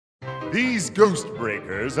These ghost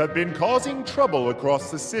breakers have been causing trouble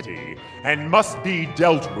across the city and must be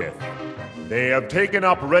dealt with. They have taken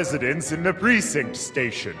up residence in the precinct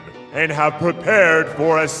station and have prepared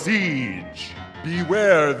for a siege.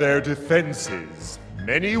 Beware their defenses.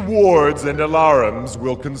 Many wards and alarms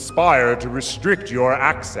will conspire to restrict your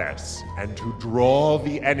access and to draw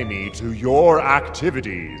the enemy to your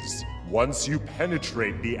activities. Once you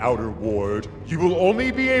penetrate the outer ward, you will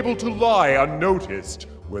only be able to lie unnoticed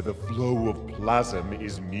where the flow of plasm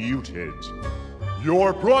is muted.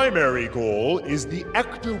 Your primary goal is the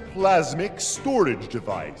ectoplasmic storage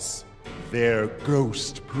device, their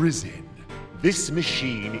ghost prison. This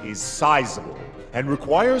machine is sizable and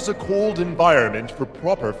requires a cold environment for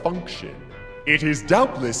proper function. It is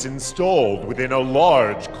doubtless installed within a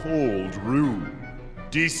large cold room.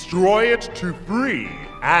 Destroy it to free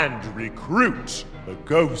and recruit the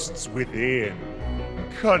ghosts within.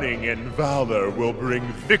 Cunning and valor will bring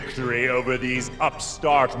victory over these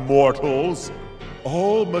upstart mortals.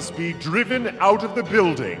 All must be driven out of the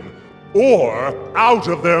building or out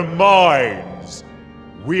of their minds.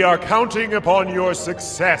 We are counting upon your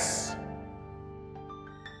success.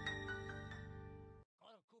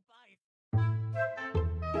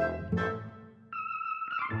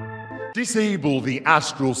 Disable the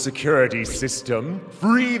astral security system,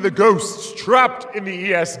 free the ghosts trapped in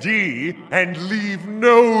the ESD, and leave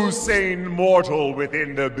no sane mortal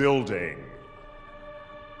within the building.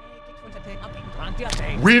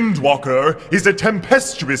 Windwalker is a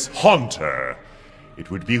tempestuous haunter.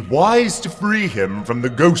 It would be wise to free him from the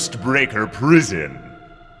Ghostbreaker prison.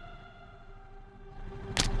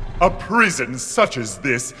 A prison such as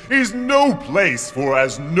this is no place for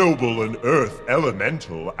as noble an earth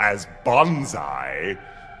elemental as Bonsai.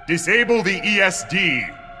 Disable the ESD.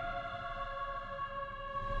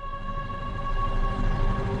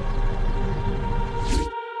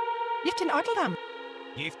 Giftin Arteldam.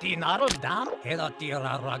 Giftin Arteldam?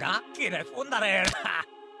 Hedatira raga, kire fundare.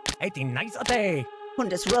 18 nice a day.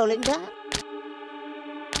 Hundes rolling down.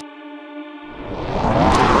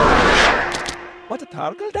 What a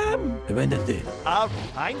targle dam? Vendete. I'm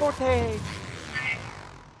morte.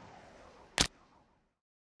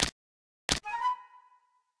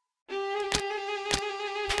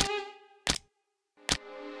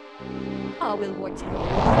 I will watch him.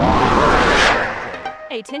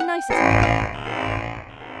 18 nicety.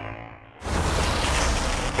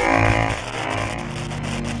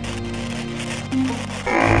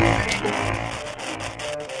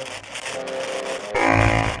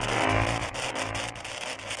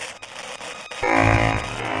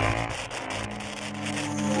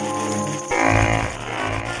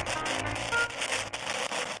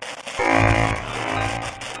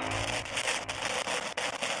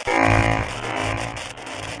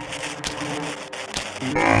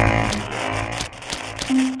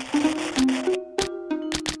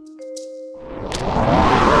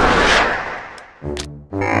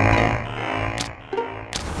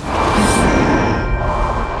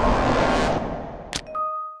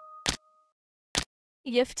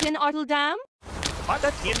 Yiftin Arteldam? What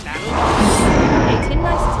a tin 18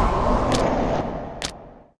 nicety.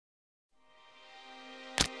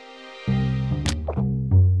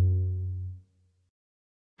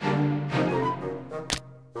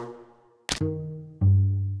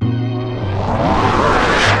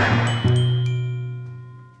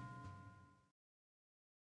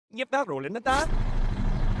 Nhịp đã rồi lên ta.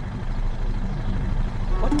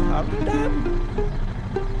 What a targle dam?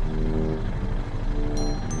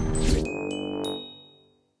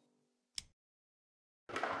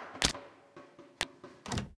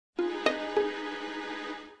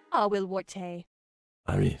 I will watch.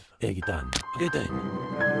 Arif, Egitan. Getain.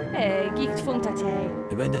 Gicht funtate.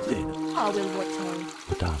 Vendete. I will watch.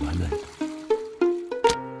 Utab Amen.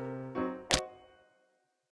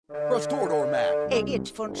 Restored or Mac.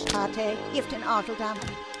 Egit Funchate, Giftin Arteldam.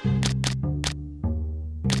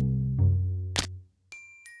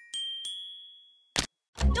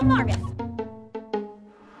 Domarith.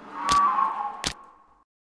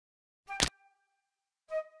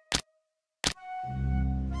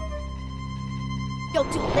 Yo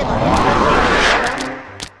to live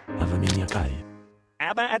Avaminia Kai.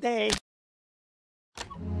 Abba a day.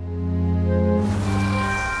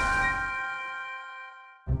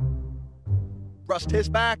 Rust his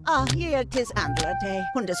back. Ah, here 'tis Andra Day.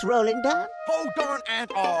 Hundes rolling down. Oh darn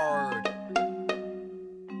and hard.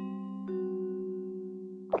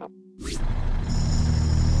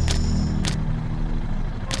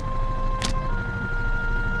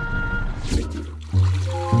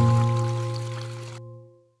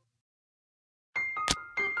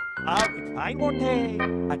 fine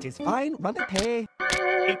morte. It is fine run a tay.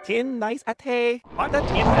 18 nice a tay. On the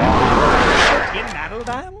tin naddle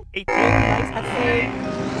dam. 18 nice a tay.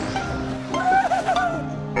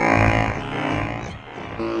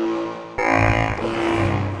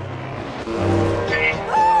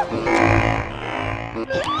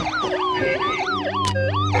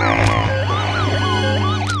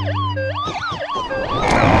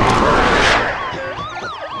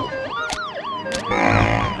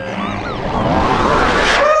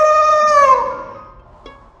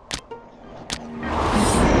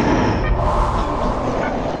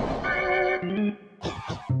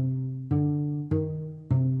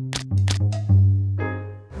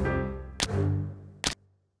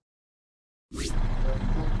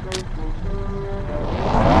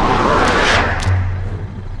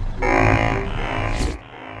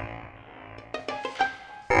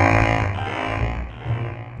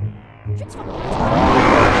 Tricks from Rotterdam.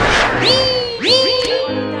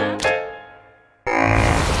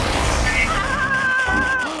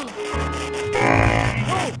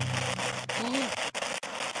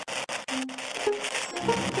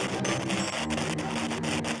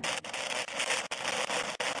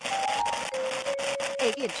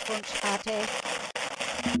 Avenge funchate.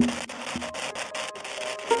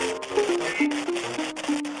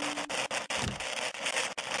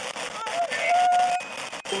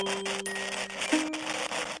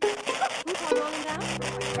 Who's on rolling down?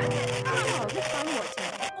 Oh, Rick Van Morte.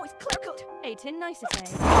 Oh, it's clerkled. 18 nice a tay.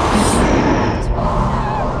 Just rolling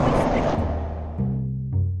down.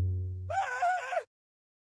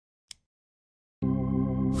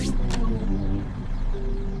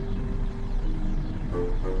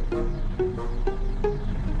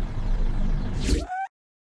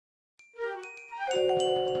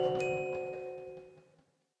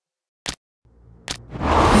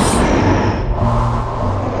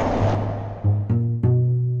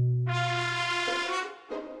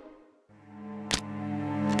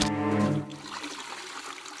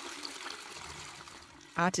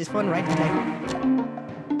 Art is fun, right? Today.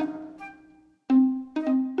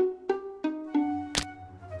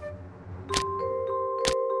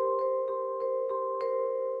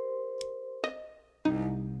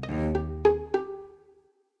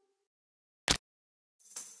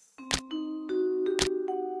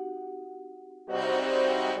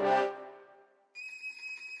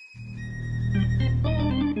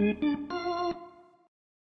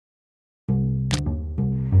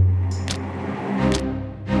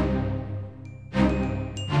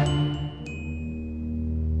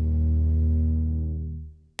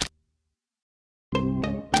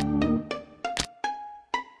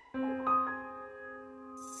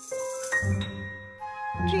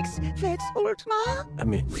 Tricks, that's old ma. I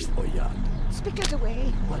mean, oh yeah. Spickles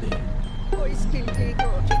away. What is? Oi, still dig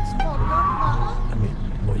or tricks for ma. I mean,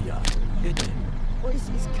 oh yeah. Get in. Oi,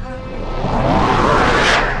 is coming.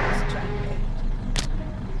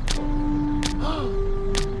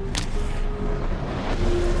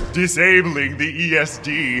 Disabling the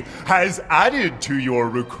ESD has added to your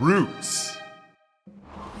recruits.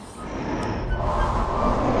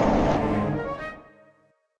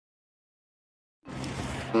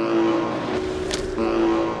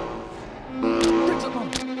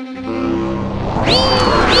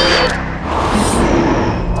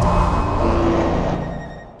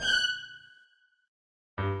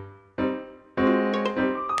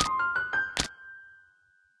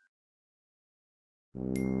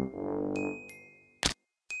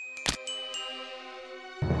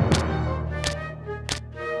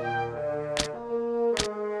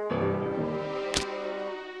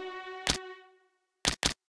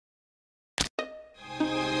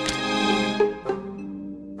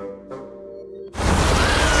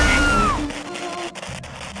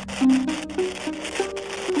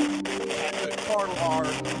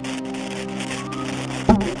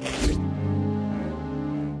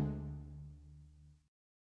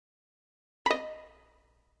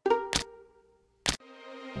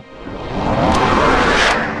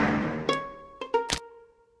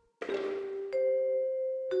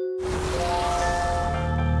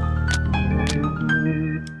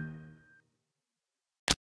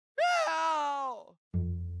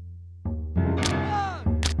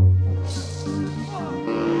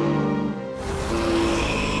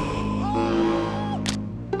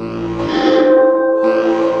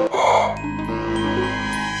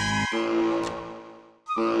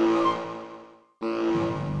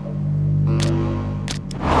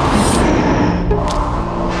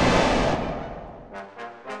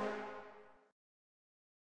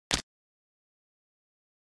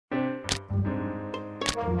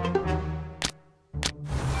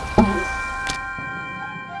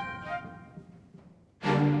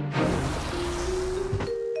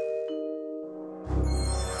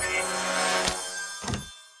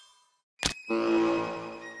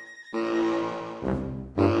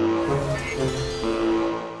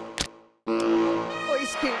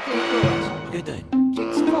 stinking good. Eden.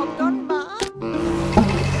 Chicks for done, ma.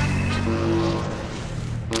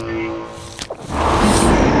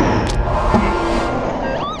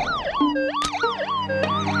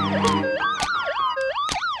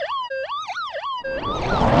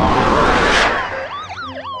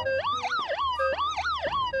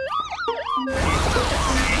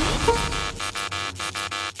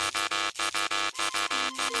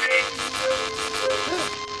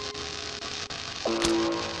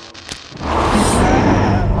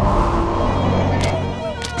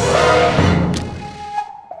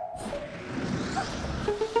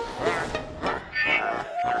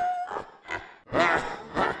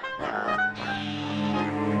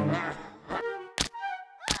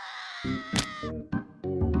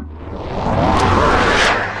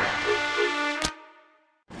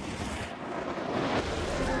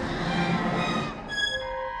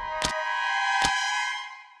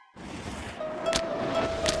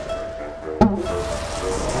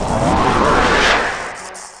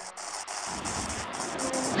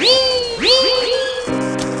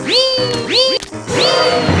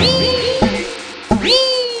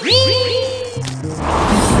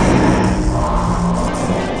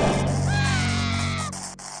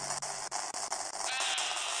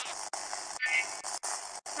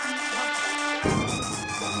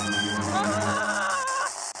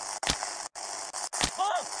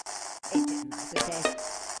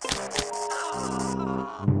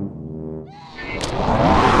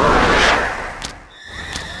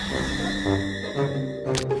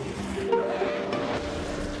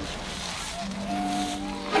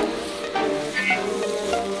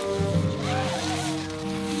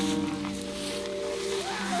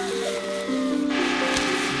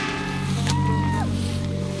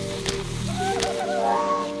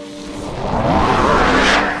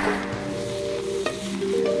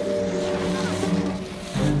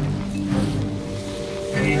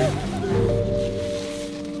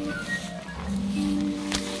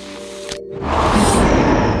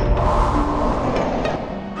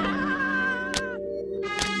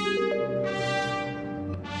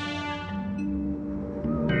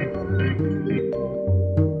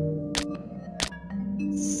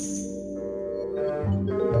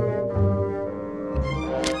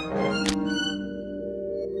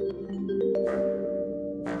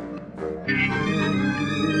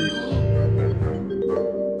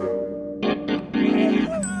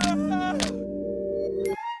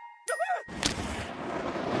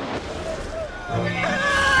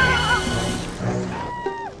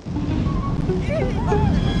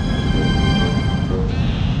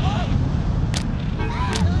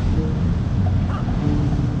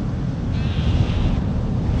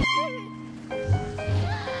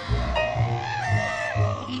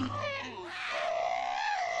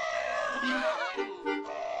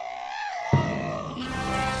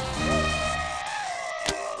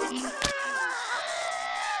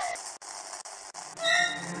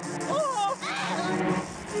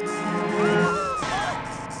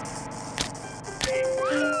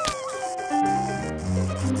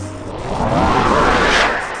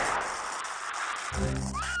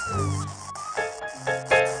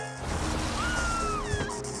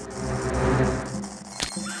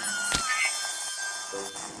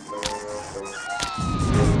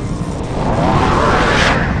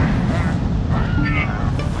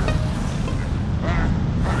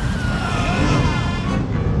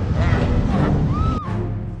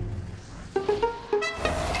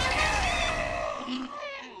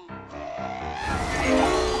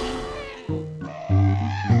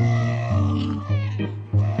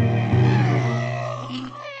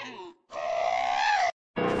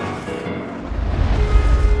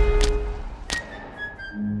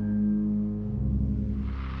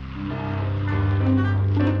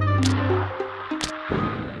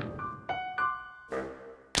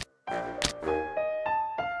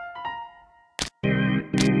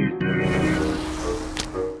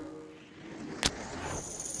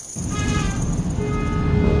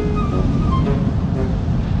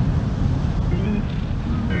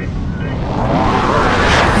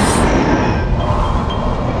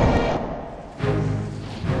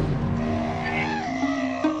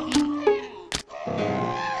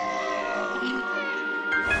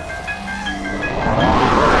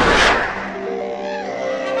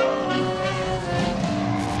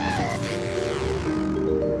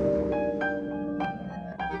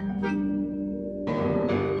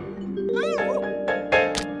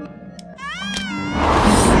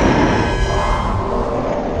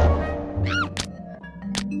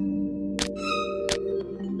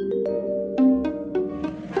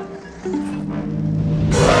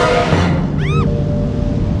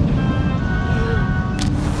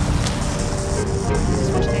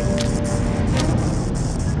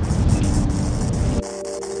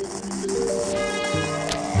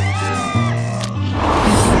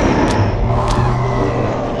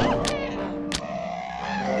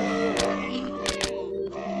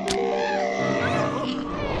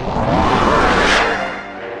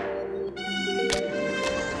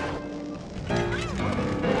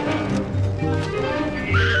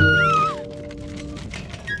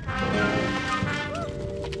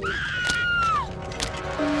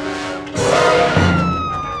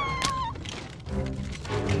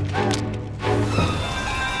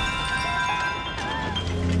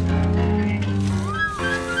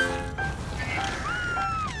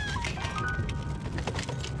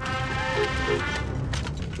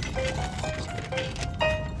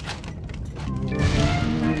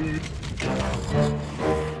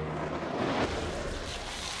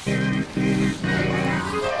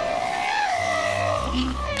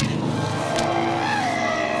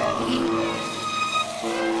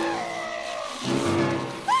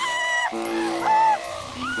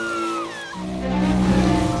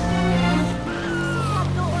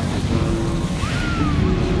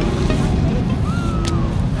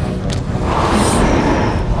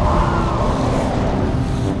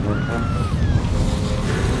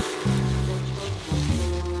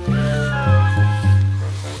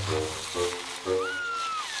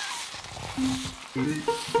 Eighteen